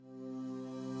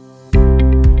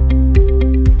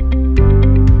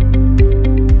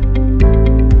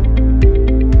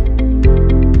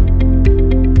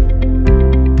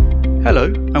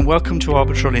welcome to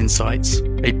Arbitral Insights,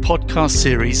 a podcast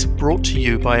series brought to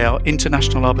you by our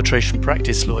international arbitration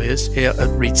practice lawyers here at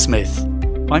Reed Smith.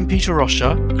 I'm Peter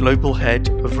Roscher, Global Head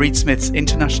of Reed Smith's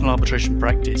International Arbitration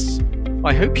Practice.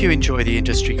 I hope you enjoy the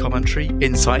industry commentary,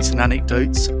 insights and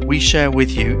anecdotes we share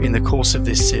with you in the course of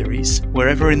this series,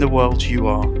 wherever in the world you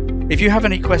are. If you have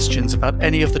any questions about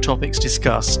any of the topics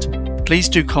discussed, please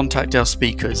do contact our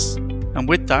speakers. And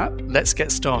with that, let's get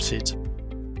started.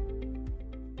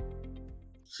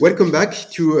 Welcome back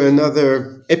to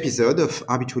another episode of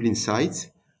Arbitral Insights.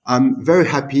 I'm very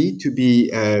happy to be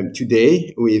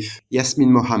today with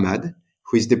Yasmin Mohammad,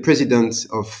 who is the president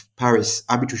of Paris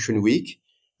Arbitration Week,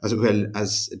 as well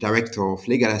as director of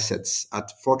legal assets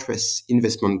at Fortress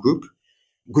Investment Group.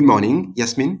 Good morning,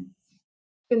 Yasmin.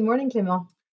 Good morning, Clément.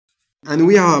 And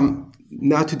we are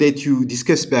now today to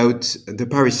discuss about the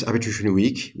Paris Arbitration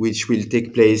Week, which will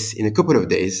take place in a couple of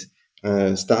days,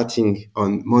 starting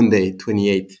on Monday,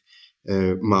 28th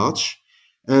March.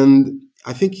 And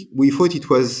I think we thought it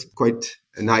was quite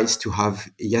nice to have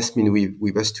Yasmin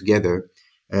with us together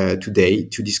today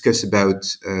to discuss about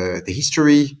the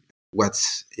history, what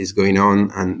is going on,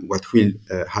 and what will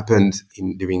happen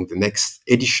during the next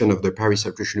edition of the Paris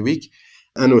Arbitration Week,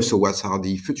 and also what are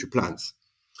the future plans.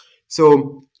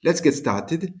 So let's get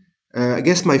started. I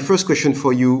guess my first question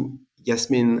for you,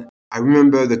 Yasmin, I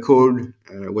remember the call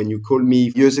when you called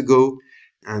me years ago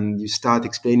and you start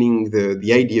explaining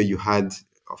the idea you had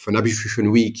of an arbitration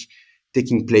week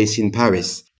taking place in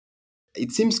Paris.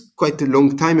 It seems quite a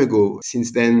long time ago.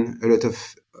 Since then, a lot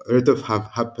of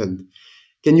have happened.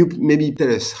 Can you maybe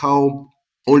tell us how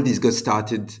all this got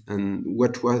started and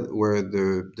what were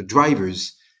the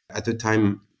drivers at the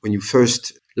time when you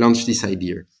first launched this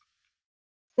idea?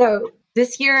 So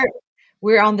this year,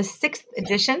 we're on the 6th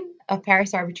edition of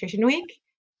Paris Arbitration Week.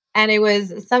 And it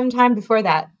was some time before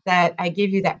that I gave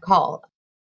you that call.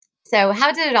 So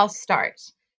how did it all start?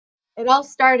 It all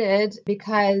started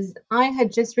because I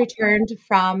had just returned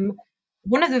from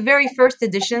one of the very first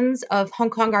editions of Hong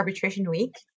Kong Arbitration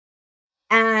Week.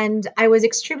 And I was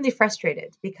extremely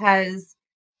frustrated because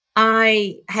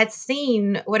I had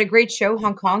seen what a great show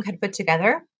Hong Kong had put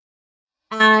together.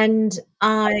 And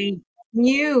I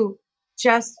knew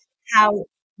just how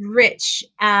rich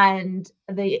and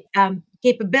the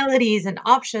capabilities and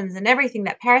options and everything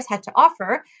that Paris had to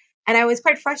offer. And I was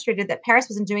quite frustrated that Paris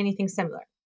wasn't doing anything similar.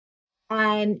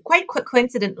 And quite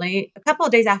coincidentally, a couple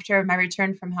of days after my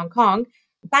return from Hong Kong,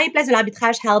 Paris Place de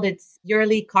l'Arbitrage held its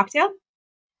yearly cocktail.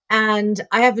 And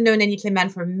I have known Elie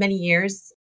Clément for many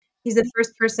years. He's the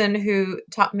first person who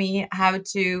taught me how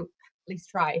to, at least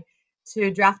try,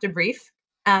 to draft a brief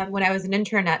when I was an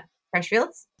intern at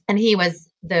Freshfields. And he was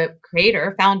the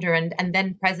creator, founder, and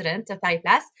then president of Paris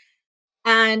Place.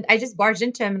 And I just barged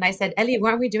into him and I said, Elie, why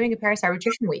aren't we doing a Paris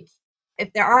Arbitration Week?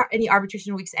 If there are any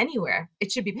arbitration weeks anywhere,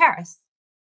 it should be Paris.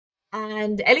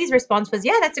 And Elie's response was,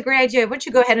 yeah, that's a great idea. Why don't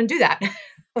you go ahead and do that?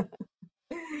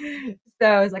 So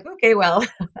I was like, okay, well,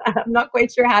 I'm not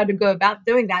quite sure how to go about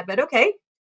doing that, but okay.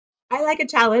 I like a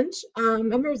challenge.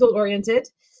 I'm result oriented.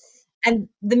 And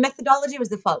the methodology was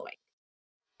the following.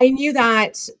 I knew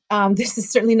that this is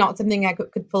certainly not something I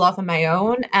could pull off on my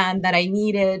own, and that I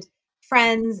needed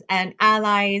friends and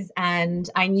allies, and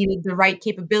I needed the right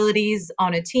capabilities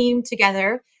on a team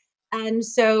together. And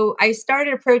so I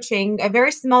started approaching a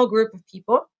very small group of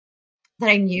people that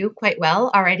I knew quite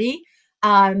well already,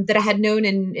 that I had known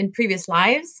in previous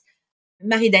lives.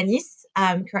 Marie Danis,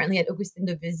 currently at Augustin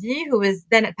de Vesy, who was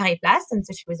then at Paris Place, and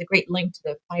so she was a great link to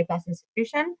the Paris Place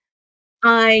institution.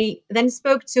 I then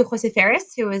spoke to José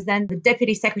Ferris, who was then the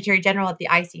Deputy Secretary General at the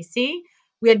ICC.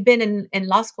 We had been in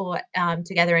law school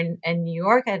together in New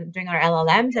York and doing our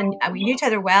LLMs, and we knew each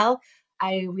other well.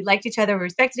 We liked each other, we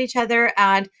respected each other,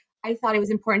 and I thought it was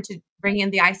important to bring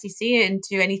in the ICC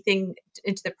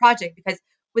into the project, because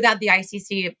without the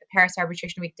ICC, Paris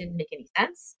Arbitration Week didn't make any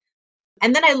sense.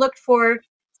 And then I looked for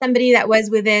somebody that was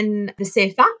within the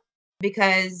CFA,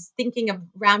 because thinking of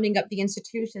rounding up the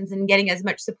institutions and getting as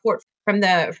much support from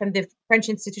the French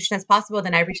institution as possible,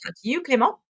 then I reached out to you,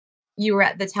 Clément. You were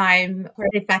at the time part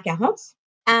of FAC 40.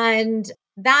 And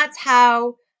that's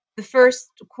how the first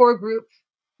core group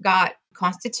got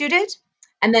constituted.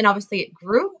 And then obviously it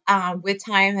grew with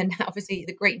time and obviously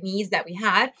the great needs that we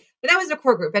had. But that was the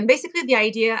core group. And basically the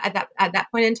idea at that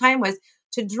point in time was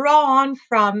to draw on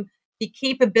from the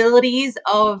capabilities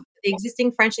of the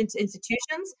existing French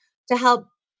institutions to help,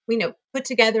 put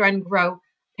together and grow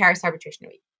Paris Arbitration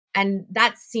Week. And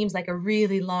that seems like a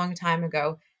really long time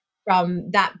ago from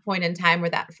that point in time, or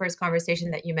that first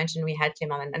conversation that you mentioned we had,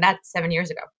 Clément, and that's 7 years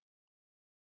ago.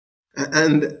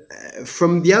 And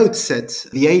from the outset,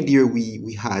 the idea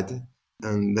we had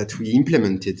and that we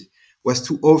implemented was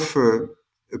to offer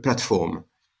a platform,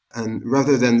 and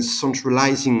rather than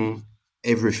centralizing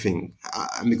everything,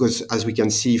 because as we can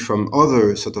see from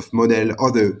other sort of model,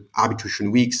 other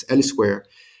arbitration weeks elsewhere,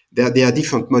 there are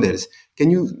different models. Can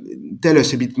you tell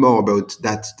us a bit more about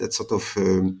that sort of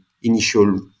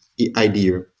initial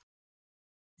idea?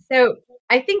 So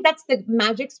I think that's the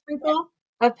magic sprinkle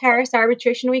of Paris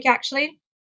Arbitration Week, actually.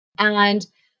 And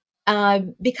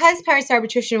because Paris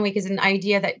Arbitration Week is an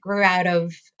idea that grew out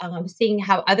of seeing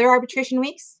how other arbitration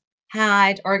weeks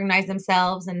had organized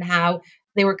themselves and how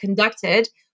they were conducted,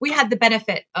 we had the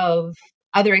benefit of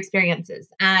other experiences.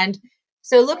 And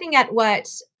so looking at what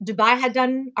Dubai had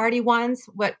done already once,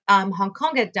 what Hong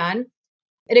Kong had done,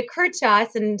 it occurred to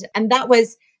us, and that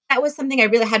was something I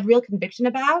really had real conviction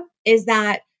about, is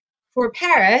that for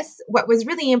Paris, what was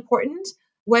really important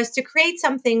was to create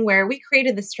something where we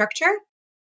created the structure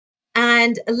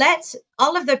and let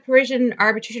all of the Parisian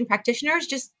arbitration practitioners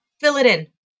just fill in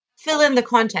the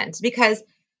content. Because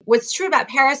what's true about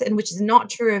Paris, and which is not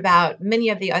true about many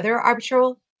of the other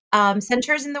arbitral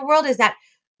centers in the world, is that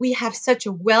we have such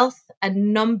a wealth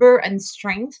and number and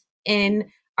strength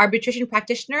in arbitration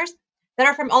practitioners that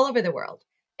are from all over the world.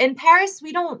 In Paris,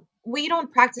 we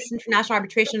don't practice international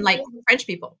arbitration like French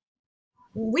people.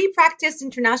 We practice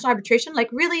international arbitration like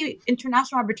really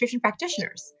international arbitration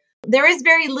practitioners. There is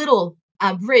very little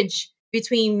bridge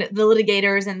between the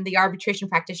litigators and the arbitration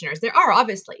practitioners. There are,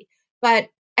 obviously, but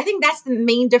I think that's the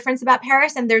main difference about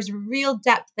Paris. And there's real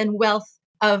depth and wealth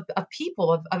of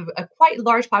people, of a quite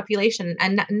large population.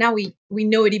 And now we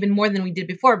know it even more than we did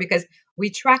before, because we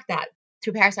track that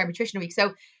through Paris Arbitration Week.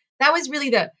 So that was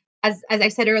really as I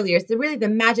said earlier, it's really the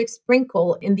magic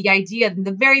sprinkle in the idea in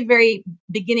the very, very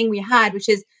beginning we had, which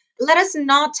is, let us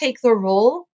not take the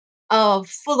role of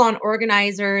full-on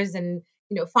organizers and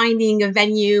finding a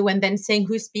venue and then saying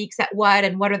who speaks at what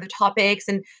and what are the topics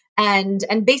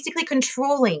and basically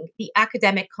controlling the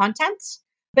academic content.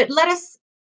 But let us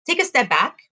take a step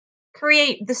back,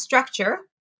 create the structure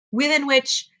within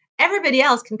which everybody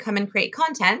else can come and create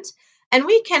content, and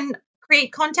we can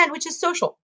create content which is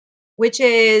social, which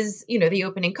is, the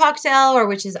opening cocktail, or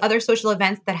which is other social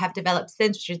events that have developed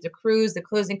since, which is the cruise, the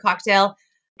closing cocktail,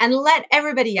 and let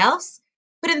everybody else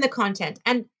put in the content.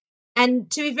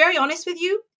 And to be very honest with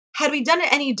you, had we done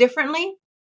it any differently,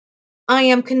 I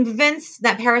am convinced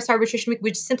that Paris Arbitration Week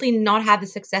would simply not have the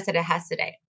success that it has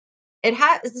today. It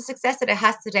has the success that it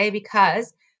has today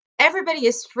because everybody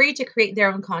is free to create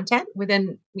their own content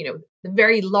within, the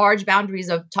very large boundaries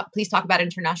of please talk about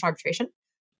international arbitration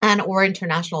and or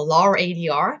international law, or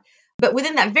ADR. But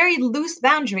within that very loose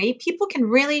boundary, people can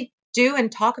really do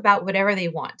and talk about whatever they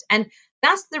want. And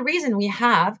that's the reason we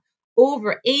have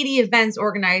over 80 events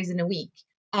organized in a week,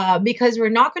 because we're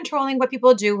not controlling what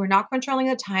people do. We're not controlling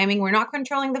the timing. We're not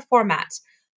controlling the format.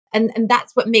 And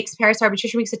that's what makes Paris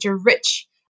Arbitration Week has such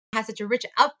a rich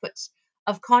output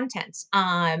of content.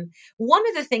 One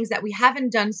of the things that we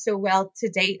haven't done so well to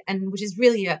date, and which is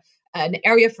really an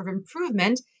area for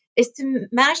improvement, is to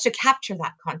manage to capture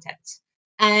that content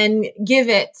and give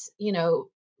it,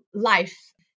 life,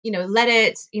 let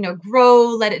it,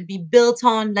 grow, let it be built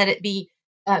on, let it be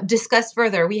discussed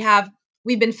further.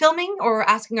 We've been filming or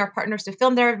asking our partners to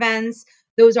film their events.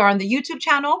 Those are on the YouTube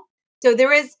channel. So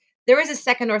there is a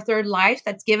second or third life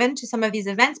that's given to some of these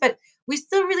events, but we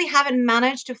still really haven't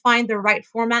managed to find the right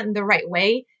format and the right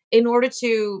way in order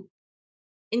to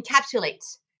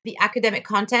encapsulate the academic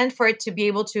content for it to be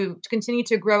able to continue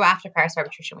to grow after Paris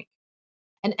Arbitration Week.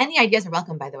 And any ideas are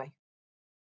welcome, by the way.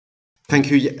 Thank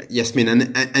you, Yasmin.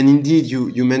 And indeed,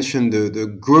 you mentioned the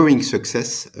growing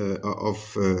success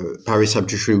of Paris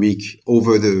Arbitration Week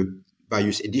over the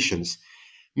various editions.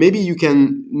 Maybe you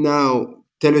can now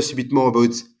tell us a bit more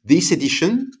about this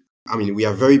edition. I mean, we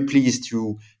are very pleased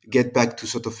to get back to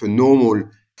sort of a normal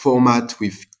format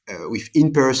with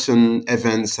in-person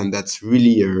events, and that's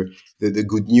really the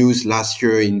good news. Last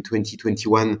year in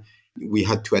 2021, we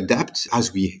had to adapt,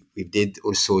 as we did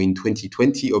also in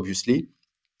 2020, obviously.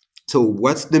 So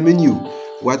what's the menu?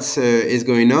 What is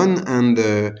going on? And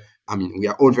we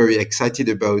are all very excited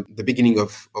about the beginning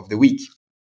of the week.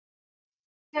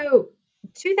 So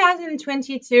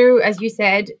 2022, as you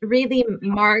said, really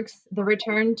marks the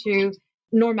return to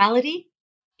normality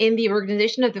in the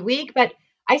organization of the week. But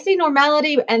I say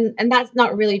normality, and that's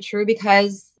not really true,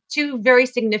 because two very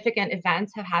significant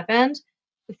events have happened.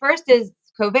 The first is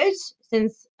COVID.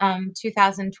 Since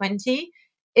 2020,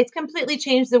 it's completely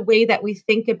changed the way that we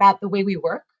think about the way we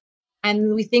work,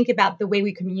 and we think about the way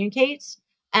we communicate,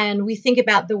 and we think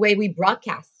about the way we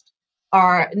broadcast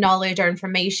our knowledge, our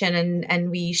information,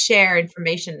 and we share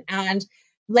information. And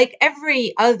like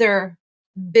every other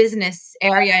business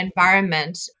area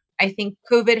environment, I think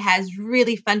COVID has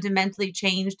really fundamentally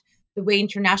changed the way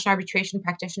international arbitration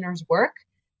practitioners work.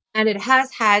 And it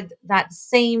has had that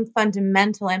same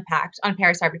fundamental impact on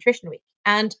Paris Arbitration Week.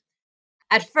 And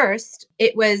at first,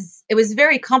 it was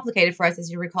very complicated for us, as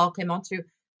you recall, Clément, to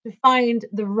find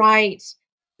the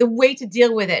way to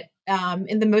deal with it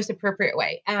in the most appropriate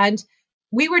way. And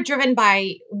we were driven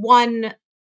by one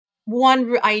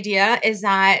idea is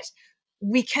that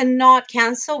we cannot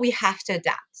cancel, we have to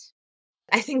adapt.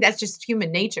 I think that's just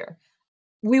human nature.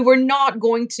 We were not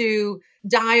going to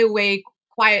die away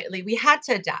quietly. We had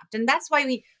to adapt. And that's why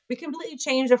we completely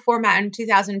changed the format in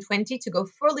 2020 to go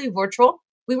fully virtual.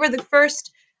 We were the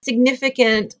first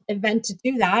significant event to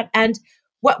do that. And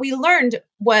what we learned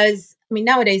was, I mean,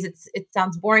 nowadays it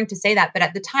sounds boring to say that, but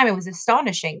at the time it was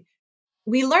astonishing.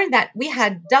 We learned that we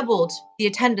had doubled the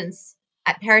attendance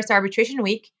at Paris Arbitration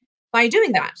Week by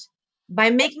doing that. By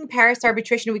making Paris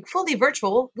Arbitration Week fully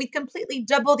virtual, we completely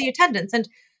double the attendance. And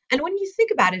when you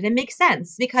think about it, it makes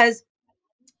sense because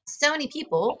so many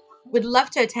people would love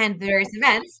to attend the various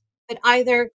events, but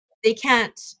either they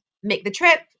can't make the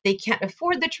trip, they can't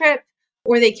afford the trip,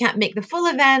 or they can't make the full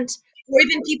event, or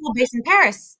even people based in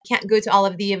Paris can't go to all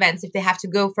of the events if they have to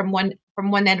go from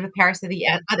one end of Paris to the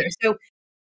other. So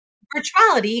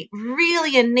virtuality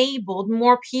really enabled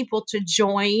more people to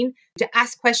join, to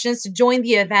ask questions, to join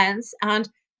the events. And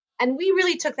we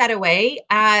really took that away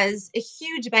as a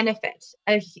huge benefit,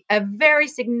 a very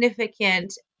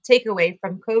significant takeaway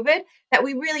from COVID that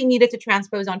we really needed to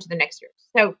transpose onto the next year.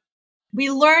 So we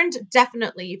learned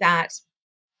definitely that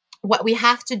what we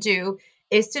have to do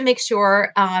is to make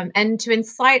sure and to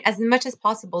incite as much as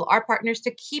possible our partners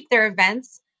to keep their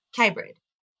events hybrid,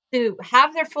 to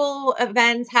have their full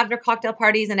events, have their cocktail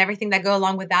parties and everything that go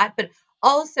along with that, but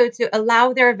also to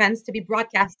allow their events to be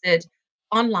broadcasted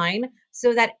online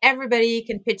so that everybody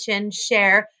can pitch in,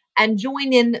 share, and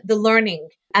join in the learning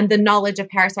and the knowledge of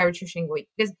Paris Arbitration Week,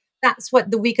 because that's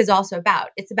what the week is also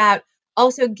about. It's about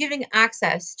also giving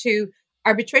access to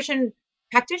arbitration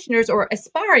practitioners or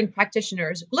aspiring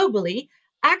practitioners globally,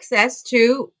 access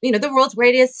to the world's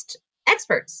greatest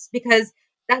experts, because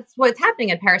that's what's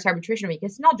happening at Paris Arbitration Week.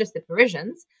 It's not just the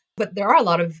Parisians, but there are a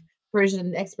lot of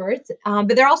Parisian experts,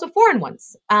 but there are also foreign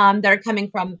ones that are coming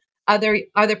from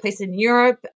other places in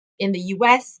Europe, in the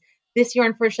US. This year,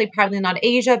 unfortunately, probably not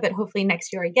Asia, but hopefully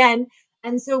next year again.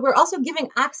 And so we're also giving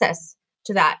access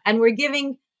to that. And we're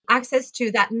giving access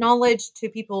to that knowledge to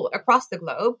people across the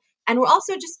globe. And we're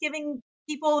also just giving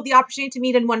people the opportunity to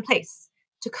meet in one place,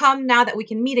 to come now that we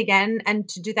can meet again and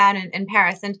to do that in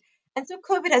Paris. And so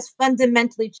COVID has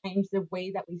fundamentally changed the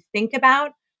way that we think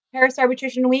about Paris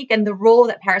Arbitration Week and the role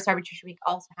that Paris Arbitration Week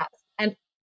also has. And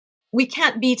we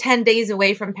can't be 10 days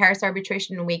away from Paris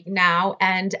Arbitration Week now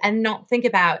and not think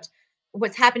about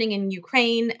what's happening in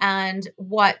Ukraine and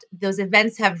what those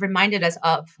events have reminded us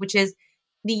of, which is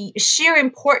the sheer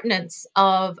importance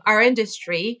of our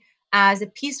industry as a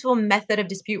peaceful method of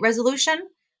dispute resolution,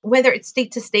 whether it's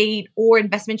state to state or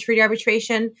investment treaty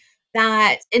arbitration,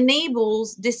 that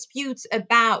enables disputes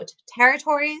about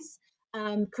territories,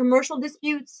 commercial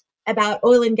disputes, about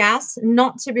oil and gas,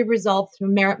 not to be resolved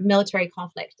through military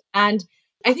conflict. And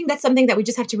I think that's something that we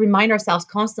just have to remind ourselves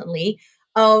constantly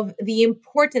of the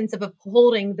importance of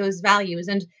upholding those values.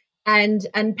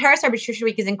 And Paris Arbitration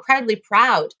Week is incredibly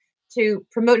proud to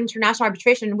promote international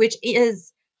arbitration, which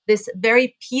is this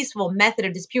very peaceful method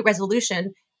of dispute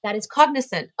resolution that is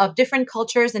cognizant of different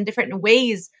cultures and different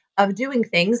ways of doing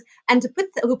things, and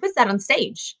who puts that on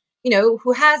stage,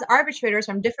 who has arbitrators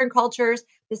from different cultures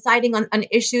deciding on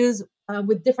issues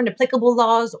with different applicable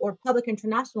laws or public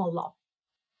international law.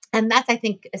 And that's, I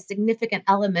think, a significant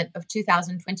element of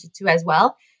 2022 as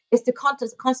well, is to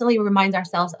constantly remind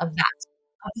ourselves of that,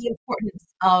 of the importance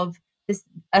of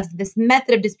this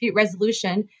method of dispute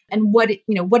resolution and what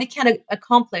it can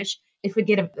accomplish if we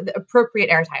get the appropriate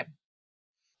airtime.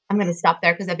 I'm going to stop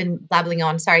there because I've been blabbling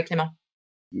on. Sorry, Clément.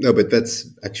 No, but that's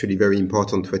actually very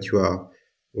important what you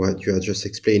are just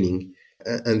explaining,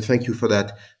 and thank you for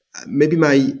that. Maybe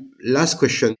my last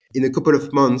question: in a couple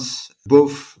of months,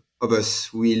 both of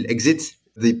us will exit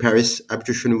the Paris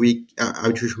Arbitration Week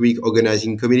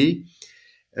organizing committee.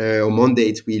 On Monday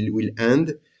it will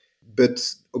end,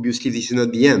 but obviously this is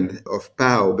not the end of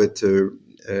PAO, but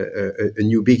a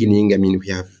new beginning. I mean, we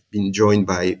have been joined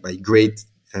by great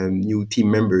new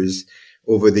team members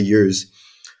over the years.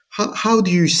 How do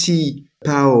you see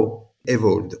PAO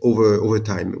evolved over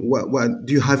time? What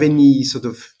do you have any sort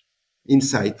of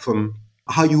insight from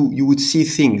how you would see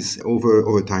things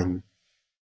over time?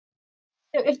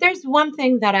 If there's one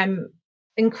thing that I'm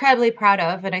incredibly proud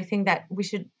of, and I think that we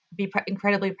should be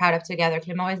incredibly proud of together,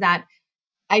 Clément, is that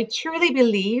I truly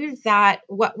believe that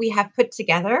what we have put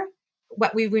together,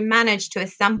 what we managed to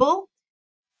assemble,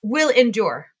 will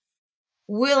endure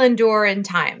in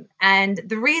time. And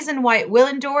the reason why it will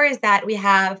endure is that we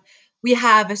have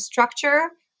a structure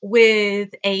with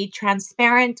a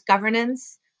transparent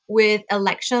governance, with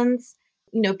elections,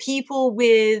 people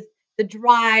with the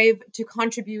drive to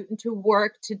contribute and to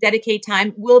work, to dedicate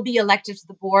time will be elected to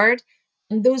the board.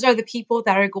 And those are the people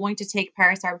that are going to take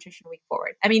Paris Arbitration Week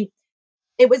forward. I mean,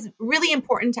 it was really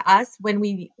important to us when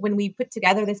we put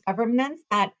together this governance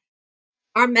that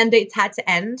our mandates had to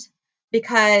end,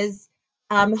 because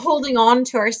holding on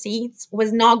to our seats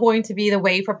was not going to be the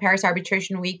way for Paris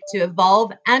Arbitration Week to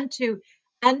evolve and to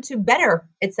better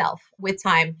itself with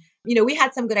time. We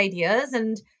had some good ideas,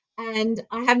 and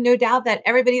I have no doubt that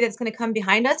everybody that's going to come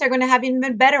behind us are going to have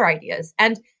even better ideas.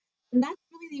 And that's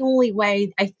really the only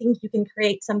way I think you can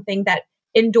create something that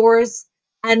endures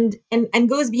and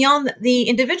goes beyond the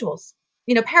individuals.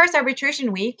 Paris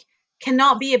Arbitration Week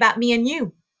cannot be about me and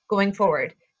you going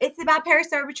forward. It's about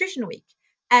Paris Arbitration Week.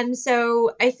 And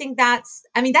so I think that's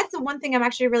the one thing I'm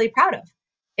actually really proud of,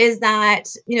 is that,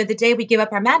 the day we give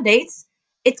up our mandates,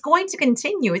 it's going to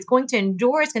continue. It's going to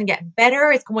endure. It's going to get better.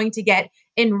 It's going to get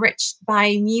enriched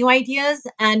by new ideas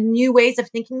and new ways of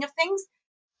thinking of things.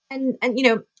 And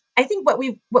I think what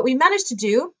we managed to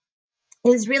do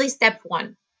is really step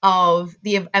one of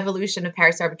the evolution of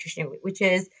Paris Arbitration Week, which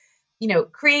is,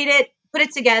 create it, put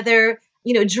it together,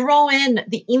 draw in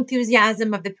the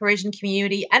enthusiasm of the Parisian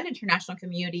community and international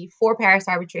community for Paris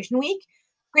Arbitration Week,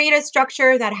 create a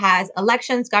structure that has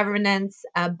elections, governance,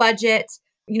 budget,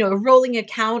 a rolling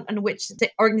account on which the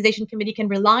organization committee can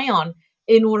rely on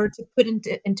in order to put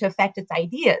into effect its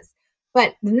ideas.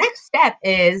 But the next step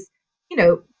is,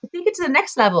 to take it to the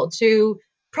next level, to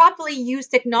properly use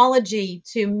technology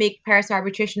to make Paris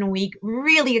Arbitration Week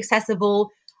really accessible.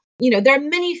 There are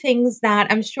many things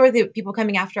that I'm sure the people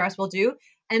coming after us will do.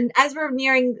 And as we're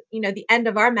nearing, the end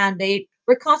of our mandate,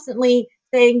 we're constantly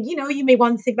saying, you may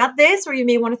want to think about this, or you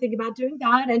may want to think about doing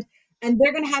that. And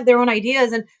they're going to have their own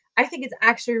ideas. And I think it's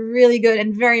actually really good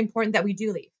and very important that we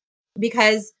do leave,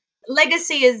 because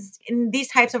legacy is, in these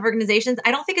types of organizations,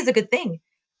 I don't think is a good thing.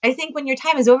 I think when your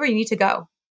time is over, you need to go.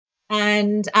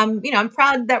 And, I'm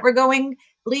proud that we're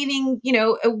leaving,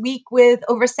 a week with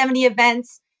over 70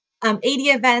 events, 80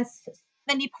 events,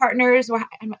 70 partners, or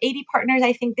 80 partners,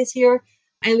 I think, this year.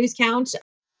 I lose count.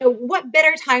 So what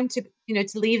better time to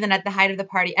leave than at the height of the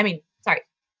party? I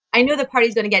know the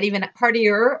party's going to get even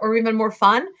partier or even more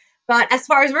fun, but as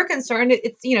far as we're concerned,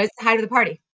 it's the height of the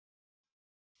party.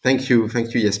 Thank you,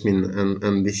 Yasmin.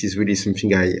 And this is really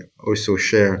something I also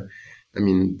share.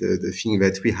 The thing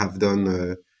that we have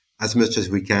done as much as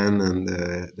we can, and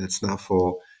that's now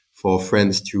for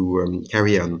friends to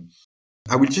carry on.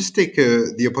 I will just take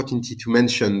the opportunity to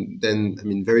mention then,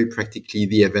 very practically,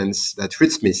 the events that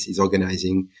Reed Smith is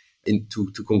organizing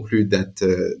to conclude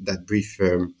that brief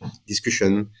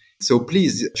discussion. So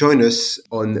please join us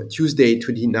on Tuesday,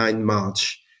 29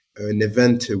 March, an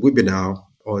event, a webinar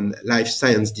on life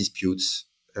science disputes,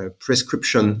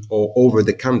 prescription or over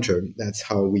the counter. That's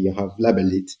how we have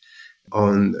labeled it.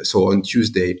 On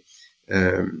Tuesday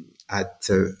at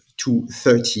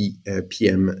 2:30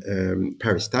 p.m.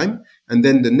 Paris time. And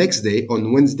then the next day,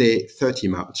 on Wednesday, 30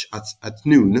 March at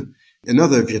noon,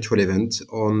 another virtual event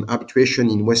on arbitration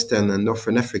in Western and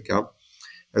Northern Africa.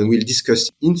 And we'll discuss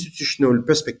institutional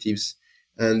perspectives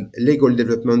and legal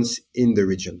developments in the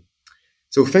region.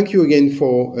 So thank you again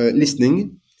for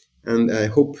listening. And I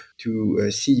hope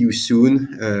to see you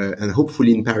soon and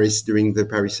hopefully in Paris during the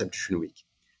Paris Arbitration Week.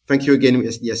 Thank you again,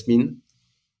 Yasmin.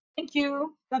 Thank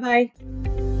you. Bye-bye.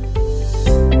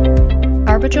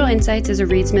 Arbitral Insights is a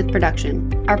Reed Smith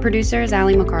production. Our producer is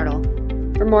Ali McCardle.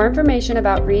 For more information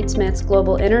about Reed Smith's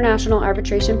global international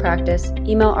arbitration practice,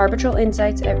 email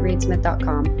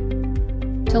arbitralinsights@reedsmith.com.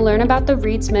 To learn about the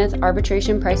Reed Smith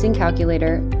Arbitration Pricing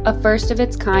Calculator, a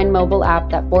first-of-its-kind mobile app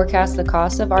that forecasts the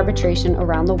costs of arbitration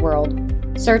around the world,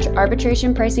 search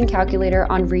Arbitration Pricing Calculator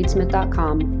on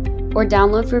reedsmith.com or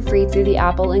download for free through the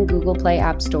Apple and Google Play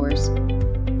app stores.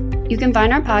 You can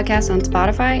find our podcast on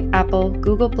Spotify, Apple,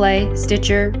 Google Play,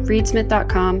 Stitcher,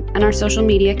 reedsmith.com, and our social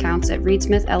media accounts at Reed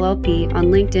Smith LLP on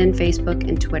LinkedIn, Facebook,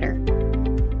 and Twitter.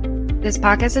 This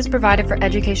podcast is provided for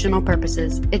educational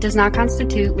purposes. It does not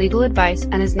constitute legal advice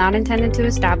and is not intended to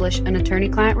establish an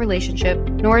attorney-client relationship,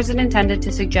 nor is it intended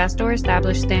to suggest or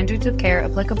establish standards of care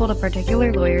applicable to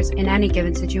particular lawyers in any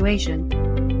given situation.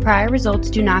 Prior results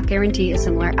do not guarantee a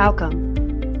similar outcome.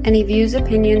 Any views,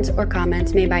 opinions, or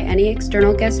comments made by any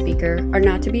external guest speaker are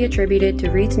not to be attributed to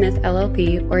Reed Smith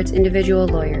LLP or its individual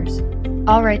lawyers.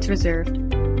 All rights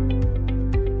reserved.